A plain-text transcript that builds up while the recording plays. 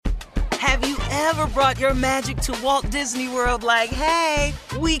Have you ever brought your magic to Walt Disney World like, hey,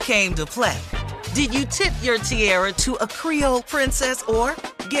 we came to play? Did you tip your tiara to a Creole princess or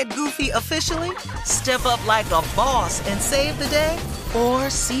get goofy officially? Step up like a boss and save the day? Or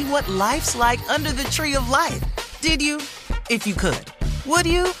see what life's like under the tree of life? Did you? If you could. Would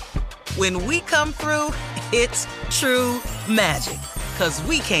you? When we come through, it's true magic. 'Cause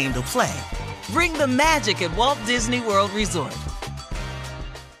we came to play. Bring the magic at Walt Disney World Resort.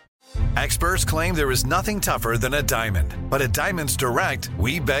 Experts claim there is nothing tougher than a diamond. But at Diamonds Direct,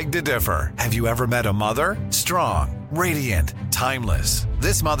 we beg to differ. Have you ever met a mother? Strong, radiant, timeless.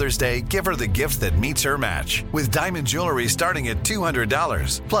 This Mother's Day, give her the gift that meets her match. With diamond jewelry starting at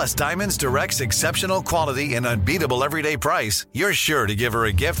 $200. Plus Diamonds Direct's exceptional quality and unbeatable everyday price, you're sure to give her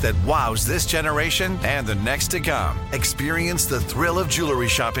a gift that wows this generation and the next to come. Experience the thrill of jewelry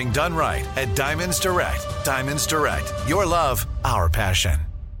shopping done right at Diamonds Direct. Diamonds Direct. Your love, our passion.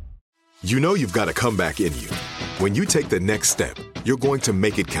 You know you've got a comeback in you. When you take the next step, you're going to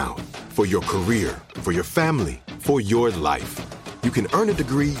make it count. For your career, for your family, for your life. You can earn a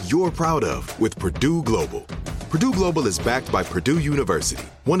degree you're proud of with Purdue Global. Purdue Global is backed by Purdue University,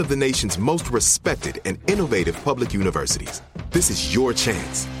 one of the nation's most respected and innovative public universities. This is your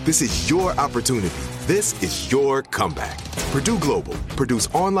chance. This is your opportunity. This is your comeback. Purdue Global, Purdue's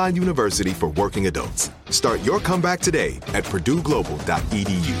online university for working adults. Start your comeback today at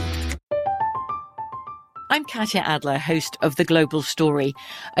purdueglobal.edu. I'm Katya Adler, host of The Global Story.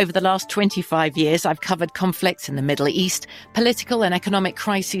 Over the last 25 years, I've covered conflicts in the Middle East, political and economic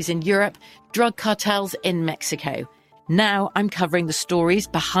crises in Europe, drug cartels in Mexico. Now I'm covering the stories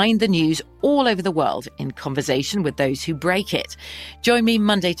behind the news all over the world in conversation with those who break it. Join me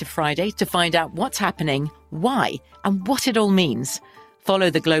Monday to Friday to find out what's happening, why, and what it all means. Follow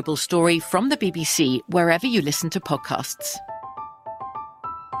The Global Story from the BBC wherever you listen to podcasts.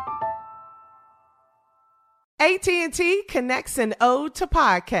 AT&T connects an ode to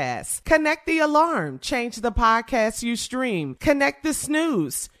podcasts. Connect the alarm. Change the podcast you stream. Connect the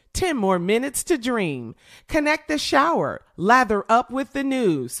snooze. 10 more minutes to dream. Connect the shower. Lather up with the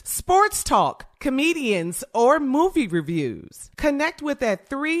news. Sports talk, comedians, or movie reviews. Connect with that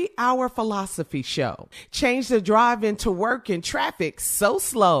 3-hour philosophy show. Change the drive into work and traffic so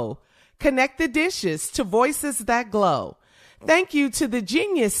slow. Connect the dishes to voices that glow. Thank you to the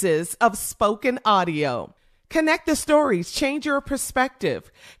geniuses of spoken audio. Connect the stories, change your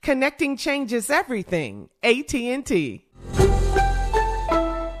perspective. Connecting changes everything. AT&T.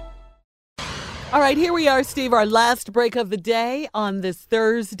 All right, here we are, Steve, our last break of the day on this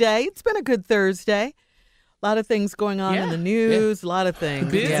Thursday. It's been a good Thursday. A lot of things going on in the news, a lot of things.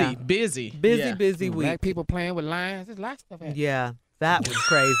 Busy week. Black people playing with lions. There's lots of stuff. Yeah. That was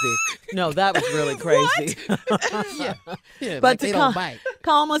crazy. No, that was really crazy. But like to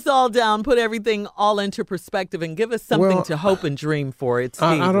calm us all down, put everything all into perspective, and give us something to hope and dream for. It's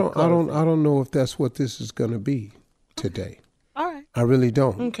Steve. I don't know if that's what this is going to be today. All right. I really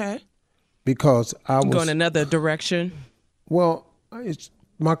don't. Okay. Because I was going another direction. Well,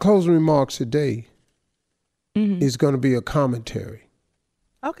 my closing remarks today is going to be a commentary.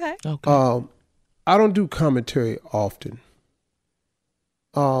 Okay. I don't do commentary often.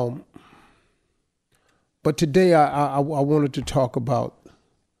 But today I wanted to talk about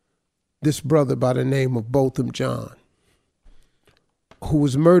this brother by the name of Botham Jean, who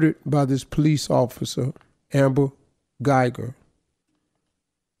was murdered by this police officer, Amber Geiger.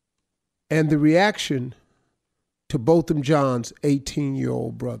 And the reaction to Botham Jean's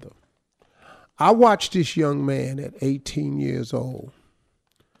 18-year-old brother. I watched this young man at 18 years old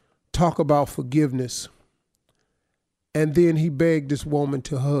talk about forgiveness. And then he begged this woman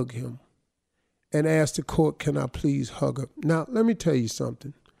to hug him and asked the court, can I please hug her? Now, let me tell you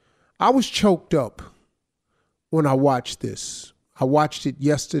something. I was choked up when I watched this. I watched it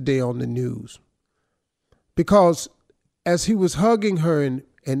yesterday on the news. Because as he was hugging her and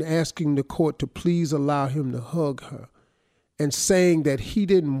asking the court to please allow him to hug her and saying that he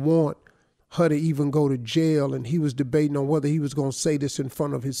didn't want her to even go to jail, and he was debating on whether he was going to say this in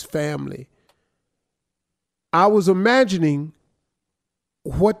front of his family, I was imagining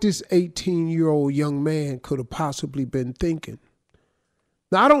what this 18-year-old young man could have possibly been thinking.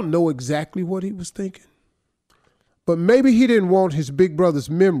 Now, I don't know exactly what he was thinking, but maybe he didn't want his big brother's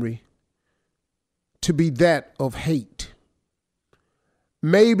memory to be that of hate.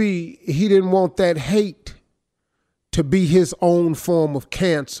 Maybe he didn't want that hate to be his own form of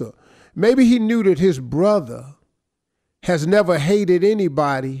cancer. Maybe he knew that his brother has never hated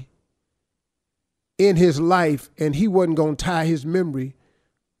anybody in his life, and he wasn't going to tie his memory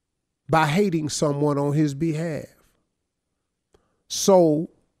by hating someone on his behalf. So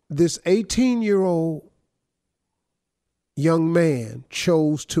this 18-year-old young man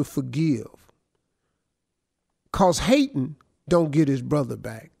chose to forgive, because hating don't get his brother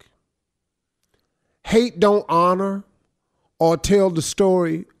back. Hate don't honor or tell the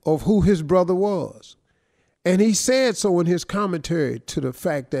story of who his brother was. And he said so in his commentary to the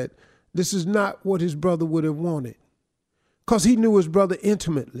fact that this is not what his brother would have wanted, because he knew his brother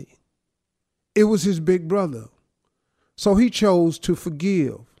intimately. It was his big brother. So he chose to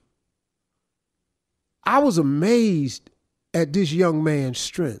forgive. I was amazed at this young man's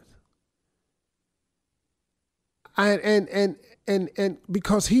strength. And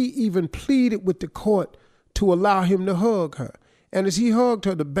because he even pleaded with the court to allow him to hug her. And as he hugged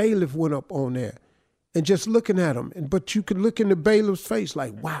her, the bailiff went up on there and just looking at him. But you could look in the bailiff's face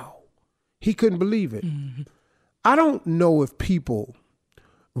like, wow, he couldn't believe it. Mm-hmm. I don't know if people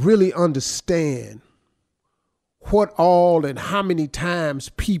really understand what all and how many times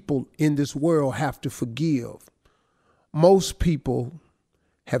people in this world have to forgive. Most people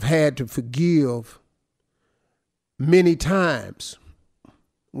have had to forgive many times.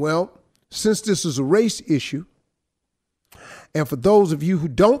 Well, since this is a race issue, and for those of you who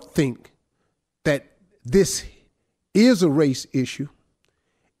don't think that this is a race issue,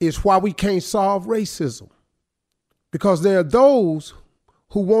 it's why we can't solve racism. Because there are those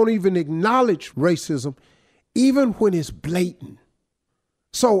who won't even acknowledge racism even when it's blatant.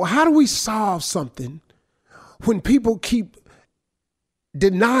 So how do we solve something when people keep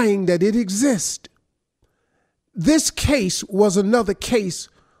denying that it exists? This case was another case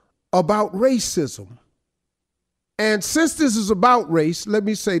about racism. And since this is about race, let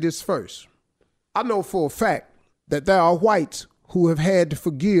me say this first. I know for a fact that there are whites who have had to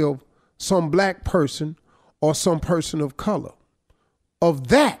forgive some black person or some person of color. Of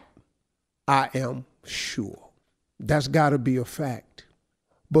that, I am sure. That's got to be a fact.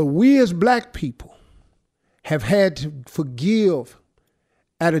 But we as black people have had to forgive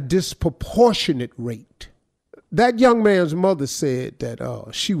at a disproportionate rate. That young man's mother said that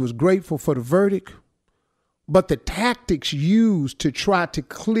she was grateful for the verdict, but the tactics used to try to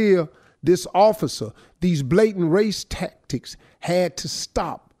clear this officer, these blatant race tactics, had to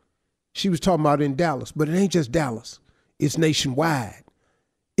stop. She was talking about in Dallas, but it ain't just Dallas. It's nationwide.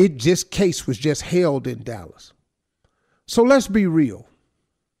 Case was just held in Dallas. So let's be real.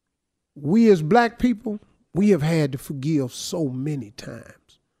 We as black people, we have had to forgive so many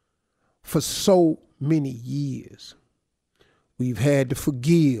times for so many years. We've had to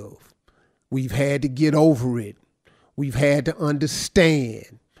forgive. We've had to get over it. We've had to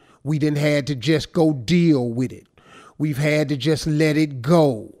understand. We didn't have to just go deal with it. We've had to just let it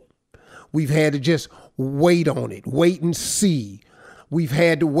go. We've had to just wait on it, wait and see. We've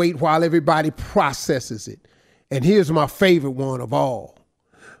had to wait while everybody processes it. And here's my favorite one of all.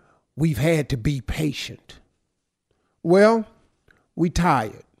 We've had to be patient. Well, we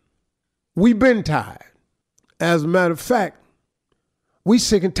tired. We've been tired. As a matter of fact, we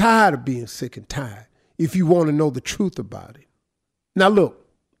sick and tired of being sick and tired, if you want to know the truth about it. Now look,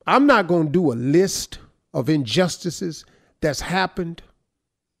 I'm not going to do a list of injustices that's happened,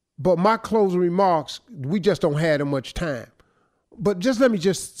 but my closing remarks, we just don't have that much time. But just let me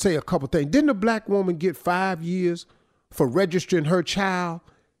just say a couple things. Didn't a black woman get 5 years for registering her child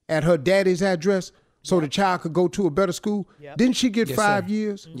at her daddy's address so the child could go to a better school? Yep. Didn't she get 5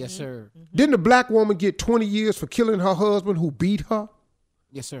 years? Mm-hmm. Yes, sir. Mm-hmm. Didn't a black woman get 20 years for killing her husband who beat her?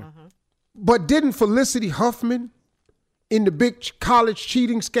 Yes, sir. Uh-huh. But didn't Felicity Huffman, in the big college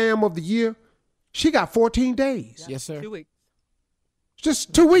cheating scam of the year, she got 14 days. Yes, sir. 2 weeks.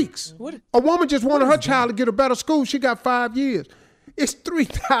 Just 2 weeks. A woman just wanted her child to get a better school. She got 5 years. It's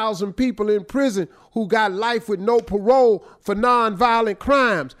 3,000 people in prison who got life with no parole for nonviolent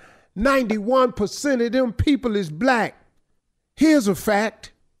crimes. 91% of them people is black. Here's a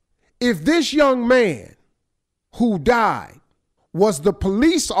fact. If this young man who died was the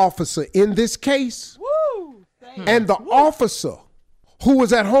police officer in this case, and the officer who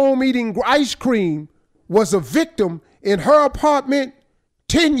was at home eating ice cream was a victim in her apartment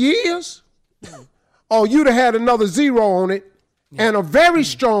 10 years, oh, you'd have had another zero on it and a very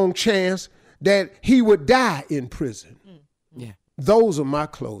strong chance that he would die in prison. Yeah. Those are my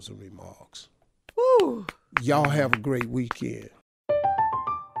closing remarks. Woo. Y'all have a great weekend.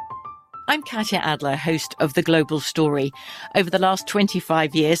 I'm Katya Adler, host of The Global Story. Over the last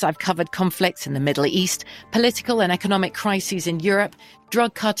 25 years, I've covered conflicts in the Middle East, political and economic crises in Europe,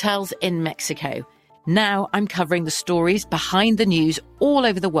 drug cartels in Mexico. Now I'm covering the stories behind the news all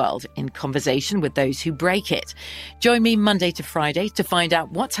over the world in conversation with those who break it. Join me Monday to Friday to find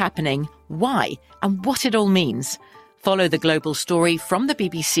out what's happening, why, and what it all means. Follow The Global Story from the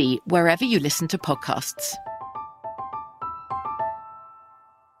BBC wherever you listen to podcasts.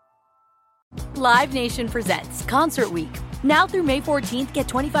 Live Nation presents Concert Week. Now through May 14th, get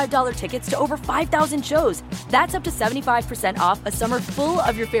 $25 tickets to over 5,000 shows. That's up to 75% off a summer full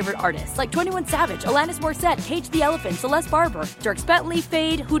of your favorite artists like 21 Savage, Alanis Morissette, Cage the Elephant, Celeste Barber, Dierks Bentley,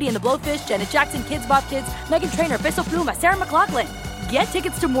 Fade, Hootie and the Blowfish, Janet Jackson, Kidz Bop Kids, Meghan Trainor, Peso Pluma, Sarah McLachlan. Get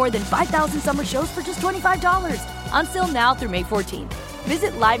tickets to more than 5,000 summer shows for just $25. Until now through May 14th.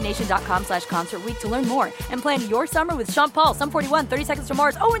 Visit LiveNation.com/Concert Week to learn more and plan your summer with Sean Paul, Sum 41, 30 Seconds to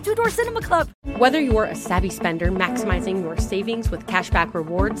Mars, and Two Door Cinema Club. Whether you're a savvy spender maximizing your savings with cashback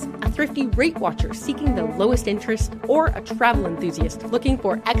rewards, a thrifty rate watcher seeking the lowest interest, or a travel enthusiast looking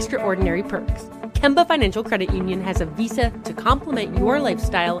for extraordinary perks, Kemba Financial Credit Union has a visa to complement your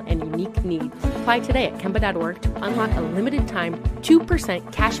lifestyle and unique needs. Apply today at Kemba.org to unlock a limited time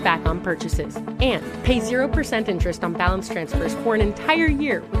 2% cash back on purchases and pay 0% interest on balance transfers for an entire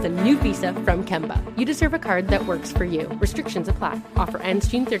year with a new visa from Kemba. You deserve a card that works for you. Restrictions apply. Offer ends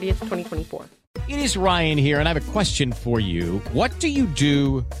June 30th, 2024. It is Ryan here, and I have a question for you. What do you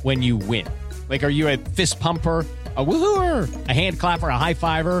do when you win? Like, are you a fist pumper, a woohooer, a hand clapper, a high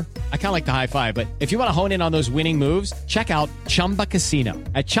fiver? I kind of like the high five, but if you want to hone in on those winning moves, check out Chumba Casino.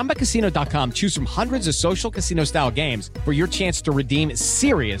 At ChumbaCasino.com, choose from hundreds of social casino-style games for your chance to redeem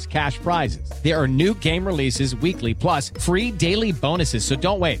serious cash prizes. There are new game releases weekly, plus free daily bonuses. So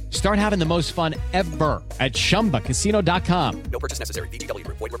don't wait. Start having the most fun ever at ChumbaCasino.com. No purchase necessary. VGW.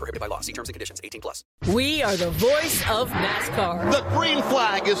 Void where prohibited by law. See terms and conditions. 18+. We are the voice of NASCAR. The green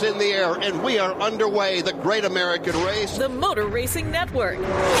flag is in the air, and we are underway. The Great American Race. The Motor Racing Network.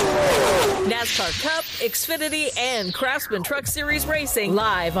 NASCAR Cup, Xfinity, and Craftsman Truck Series Racing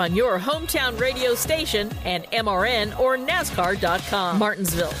live on your hometown radio station and MRN or NASCAR.com.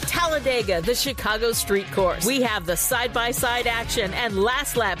 Martinsville, Talladega, the Chicago Street Course. We have the side-by-side action and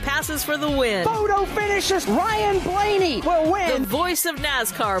last lap passes for the win. Photo finishes. Ryan Blaney will win. The voice of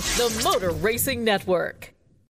NASCAR, the Motor Racing Network.